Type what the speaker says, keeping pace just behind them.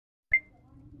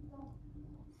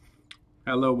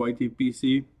Hello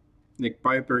YTPC, Nick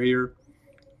Piper here.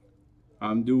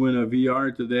 I'm doing a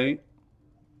VR today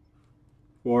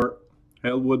for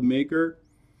Elwood Maker.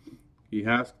 He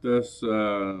asked us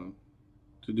to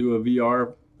do a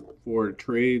VR for a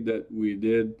trade that we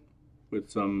did with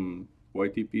some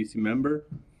YTPC member.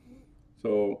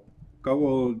 So a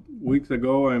couple weeks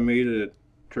ago I made a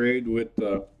trade with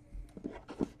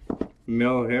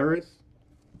Mel Harris,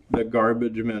 the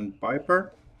Garbage Man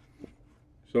Piper.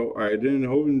 So I didn't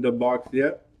open the box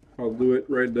yet. I'll do it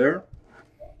right there.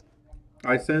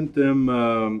 I sent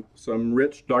him some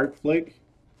rich dark flake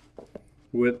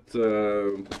with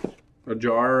a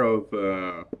jar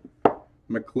of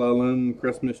McClellan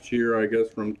Christmas cheer, I guess,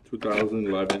 from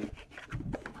 2011.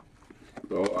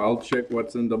 So I'll check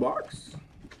what's in the box.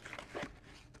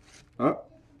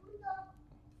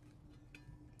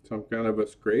 Some kind of a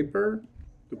scraper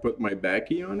to put my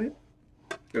backy on it.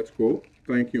 That's cool.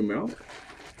 Thank you, Mel.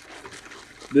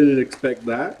 Didn't expect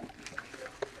that.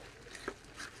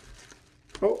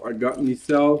 Oh, I got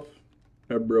myself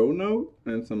a bro note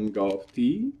and some golf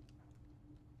tee.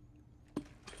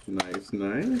 Nice,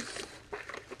 nice.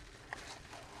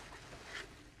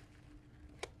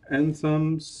 And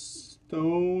some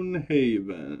Stonehaven.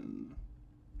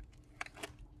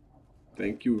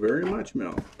 Thank you very much,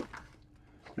 Mel.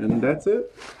 And that's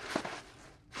it.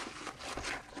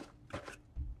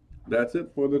 That's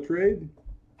it for the trade.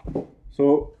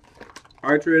 So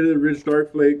I traded Rich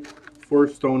Dark Flake for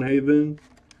Stonehaven,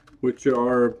 which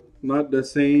are not the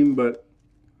same, but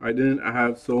I didn't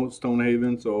have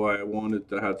Stonehaven, so I wanted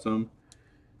to have some.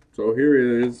 So here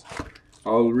it is.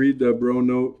 I'll read the bro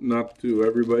note, not to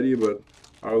everybody, but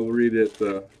I'll read it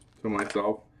to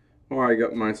myself. Oh, I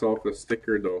got myself a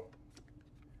sticker though.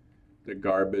 The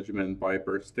Garbage Man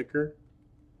Piper sticker.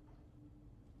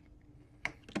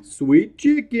 Sweet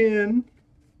chicken.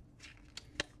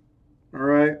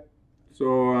 Alright,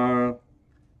 so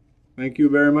thank you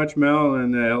very much, Mel,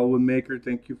 and Elwood Maker,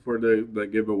 thank you for the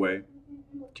giveaway.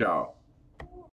 Ciao.